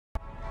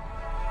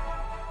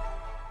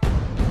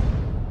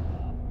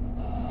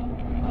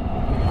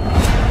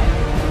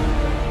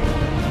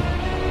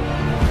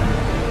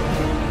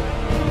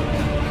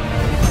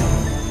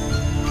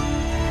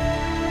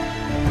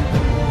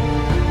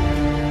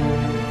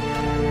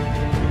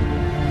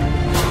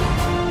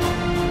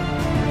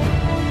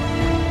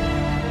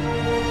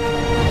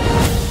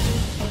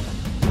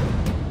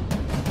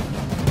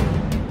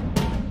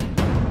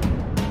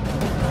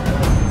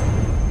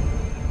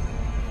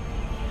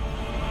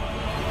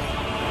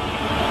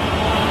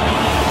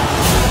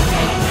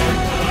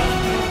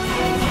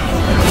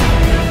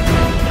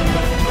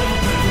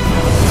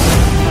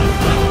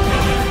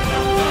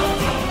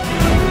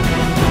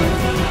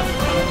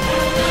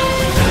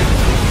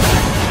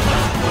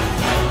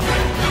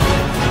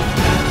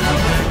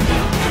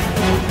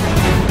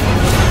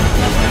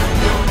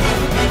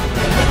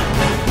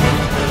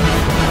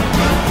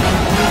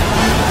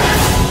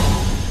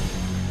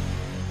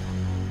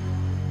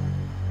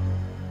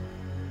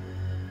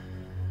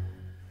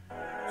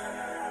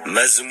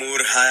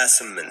መዝሙር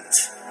 28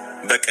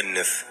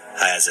 በቅንፍ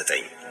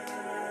 29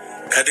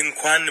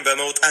 ከድንኳን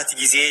በመውጣት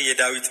ጊዜ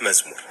የዳዊት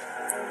መዝሙር።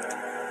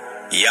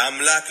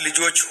 የአምላክ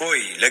ልጆች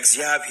ሆይ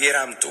ለእግዚአብሔር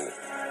አምጡ፣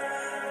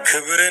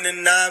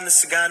 ክብርንና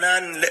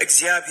ምስጋናን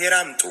ለእግዚአብሔር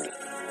አምጡ።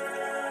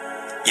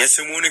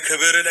 የስሙን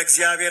ክብር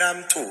ለእግዚአብሔር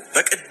አምጡ፣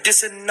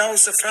 በቅድስናው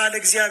ስፍራ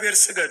ለእግዚአብሔር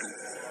ስገዱ።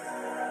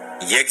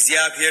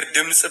 የእግዚአብሔር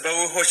ድምጽ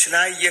በውሆች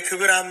ላይ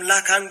የክብር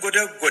አምላክ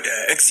አንጎደጎደ፣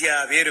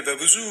 እግዚአብሔር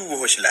በብዙ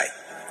ውሆች ላይ።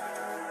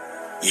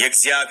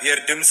 የእግዚአብሔር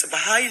ድምጽ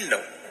በኃይል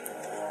ነው፣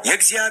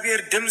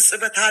 የእግዚአብሔር ድምጽ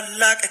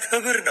በታላቅ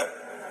ክብር ነው።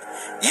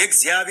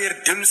 የእግዚአብሔር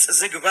ድምጽ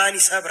ዝግባን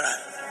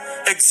ይሰብራል፣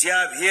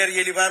 እግዚአብሔር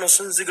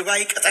የሊባኖስን ዝግባ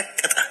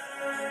ይቀጠቅጣል።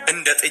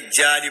 እንደ ጥጃ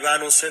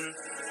ሊባኖስን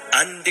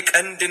አንድ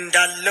ቀንድ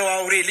እንዳለው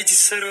አውሬ ልጅ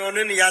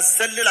ስርዮንን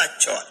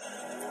ያዘልላቸዋል።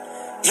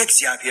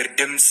 የእግዚአብሔር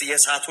ድምጽ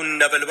የእሳቱን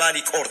ነበልባል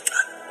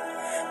ይቆርጣል፣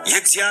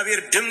 የእግዚአብሔር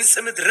ድምጽ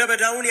ምድረ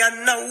በዳውን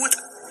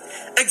ያናውጣል።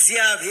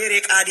 እግዚአብሔር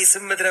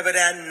የቃዴስን ምድረ በዳ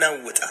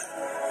ያናውጣል።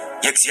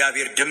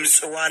 የእግዚአብሔር ድምጽ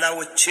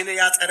ዋላዎችን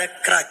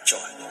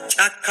ያጠነክራቸዋል፣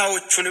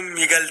 ጫካዎቹንም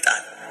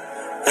ይገልጣል።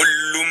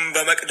 ሁሉም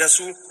በመቅደሱ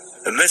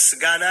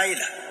ምስጋና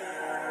ይላል።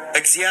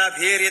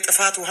 እግዚአብሔር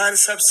የጥፋት ውሃን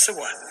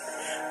ሰብስቧል፣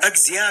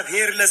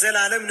 እግዚአብሔር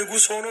ለዘላለም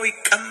ንጉሥ ሆኖ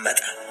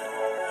ይቀመጣል።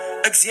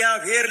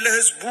 እግዚአብሔር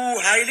ለሕዝቡ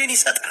ኃይልን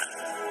ይሰጣል፣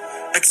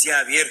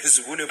 እግዚአብሔር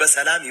ሕዝቡን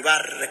በሰላም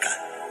ይባርካል።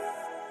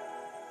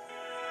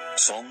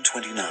 Psalm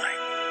 29,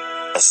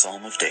 a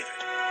psalm of David.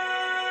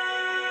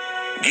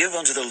 Give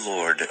unto the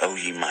Lord, O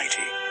ye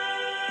mighty.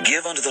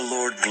 Give unto the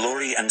Lord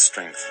glory and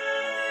strength.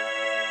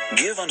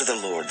 Give unto the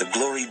Lord the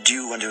glory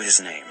due unto his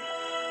name.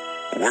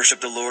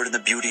 Worship the Lord in the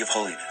beauty of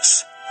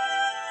holiness.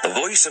 The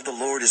voice of the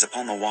Lord is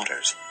upon the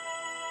waters.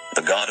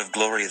 The God of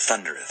glory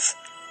thundereth.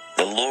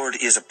 The Lord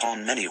is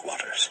upon many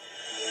waters.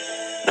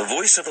 The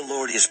voice of the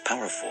Lord is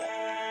powerful.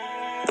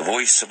 The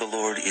voice of the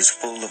Lord is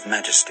full of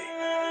majesty.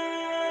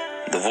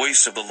 The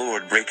voice of the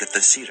Lord breaketh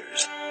the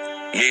cedars.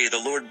 Yea, the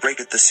Lord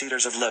breaketh the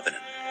cedars of Lebanon.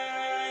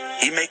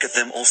 He maketh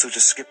them also to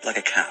skip like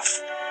a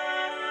calf,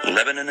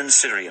 Lebanon and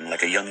Syrian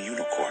like a young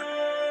unicorn.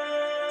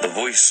 The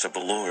voice of the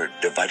Lord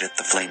divideth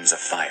the flames of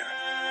fire.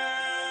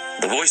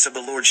 The voice of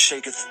the Lord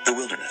shaketh the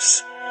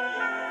wilderness.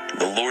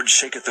 The Lord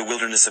shaketh the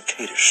wilderness of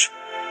Kadesh.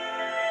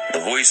 The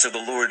voice of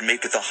the Lord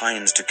maketh the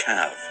hinds to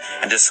calve,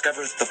 and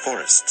discovereth the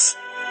forests.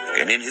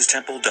 And in his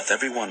temple doth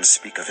every one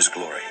speak of his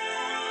glory.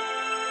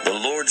 The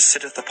Lord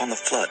sitteth upon the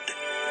flood.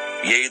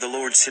 Yea, the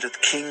Lord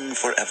sitteth king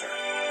forever.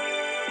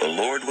 The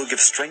Lord will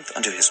give strength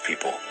unto his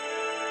people.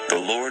 The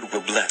Lord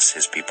will bless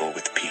his people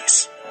with peace.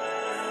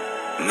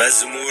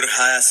 መዝሙር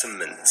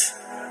 28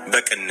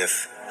 በቅንፍ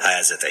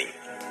 29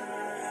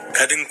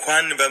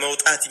 ከድንኳን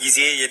በመውጣት ጊዜ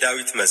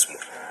የዳዊት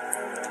መዝሙር።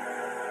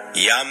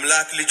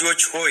 የአምላክ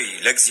ልጆች ሆይ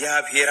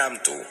ለእግዚአብሔር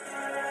አምጡ፣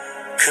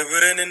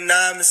 ክብርንና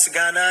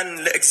ምስጋናን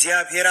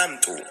ለእግዚአብሔር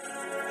አምጡ።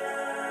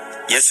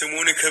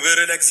 የስሙን ክብር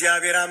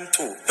ለእግዚአብሔር አምጡ፣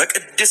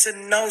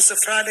 በቅድስናው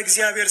ስፍራ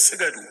ለእግዚአብሔር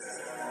ስገዱ።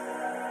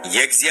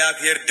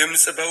 የእግዚአብሔር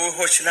ድምጽ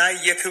በውሆች ላይ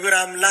የክብር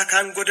አምላክ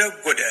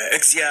አንጎደጎደ፣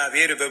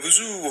 እግዚአብሔር በብዙ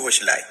ውሆች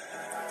ላይ።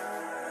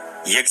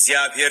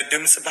 የእግዚአብሔር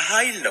ድምጽ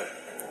በኃይል ነው፣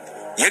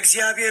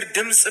 የእግዚአብሔር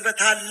ድምጽ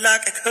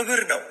በታላቅ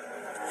ክብር ነው።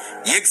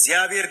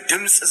 የእግዚአብሔር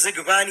ድምጽ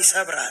ዝግባን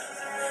ይሰብራል፣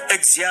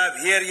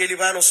 እግዚአብሔር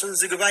የሊባኖስን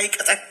ዝግባ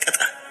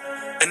ይቀጠቅጣል።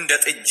 እንደ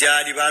ጥጃ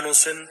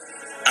ሊባኖስን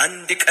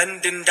አንድ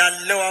ቀንድ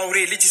እንዳለው አውሬ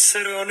ልጅ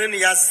ስርዮንን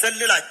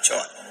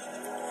ያዘልላቸዋል።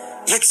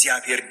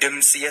 የእግዚአብሔር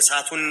ድምጽ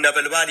የእሳቱን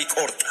ነበልባል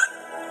ይቆርጣል፣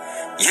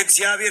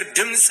 የእግዚአብሔር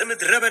ድምጽ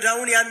ምድረ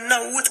በዳውን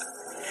ያናውጣል።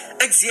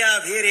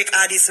 እግዚአብሔር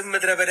የቃዴስን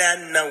ምድረ በዳ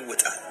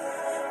ያናውጣል።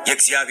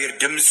 የእግዚአብሔር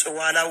ድምጽ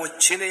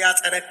ዋላዎችን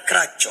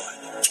ያጠነክራቸዋል፣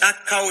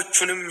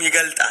 ጫካዎቹንም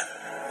ይገልጣል።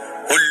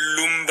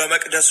 ሁሉም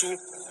በመቅደሱ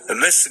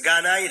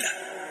ምስጋና ይላል።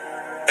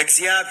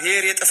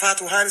 እግዚአብሔር የጥፋት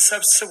ውሃን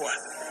ሰብስቧል፣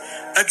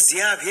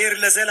 እግዚአብሔር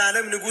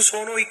ለዘላለም ንጉሥ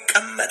ሆኖ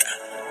ይቀመጣል።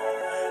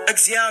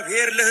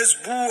 እግዚአብሔር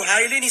ለሕዝቡ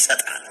ኃይልን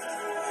ይሰጣል፣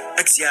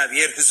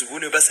 እግዚአብሔር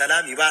ሕዝቡን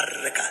በሰላም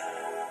ይባርካል።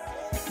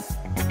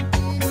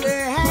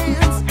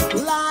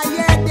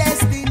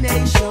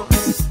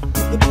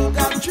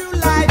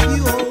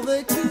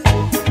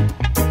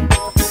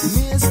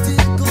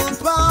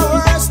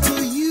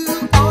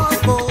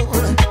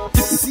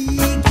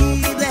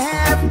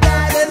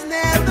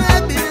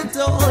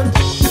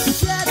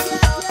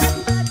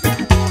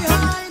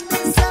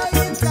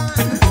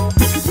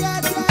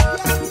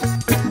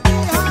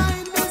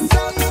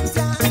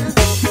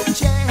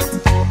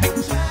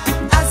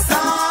 I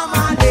saw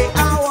my day,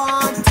 I want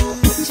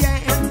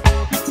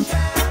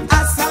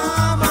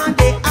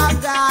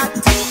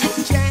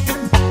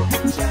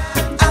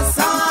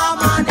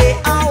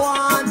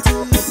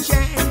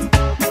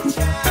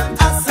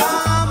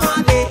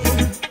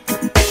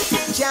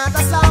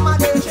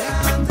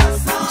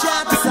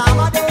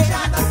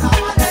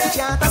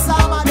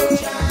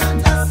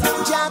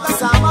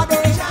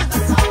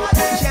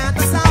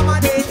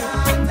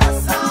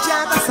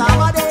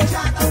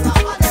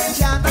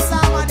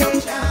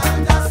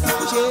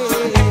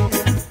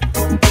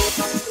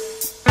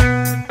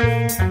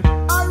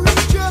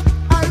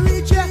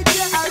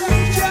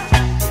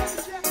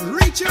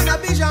find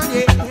a vision,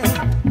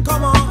 yeah.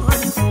 Come on.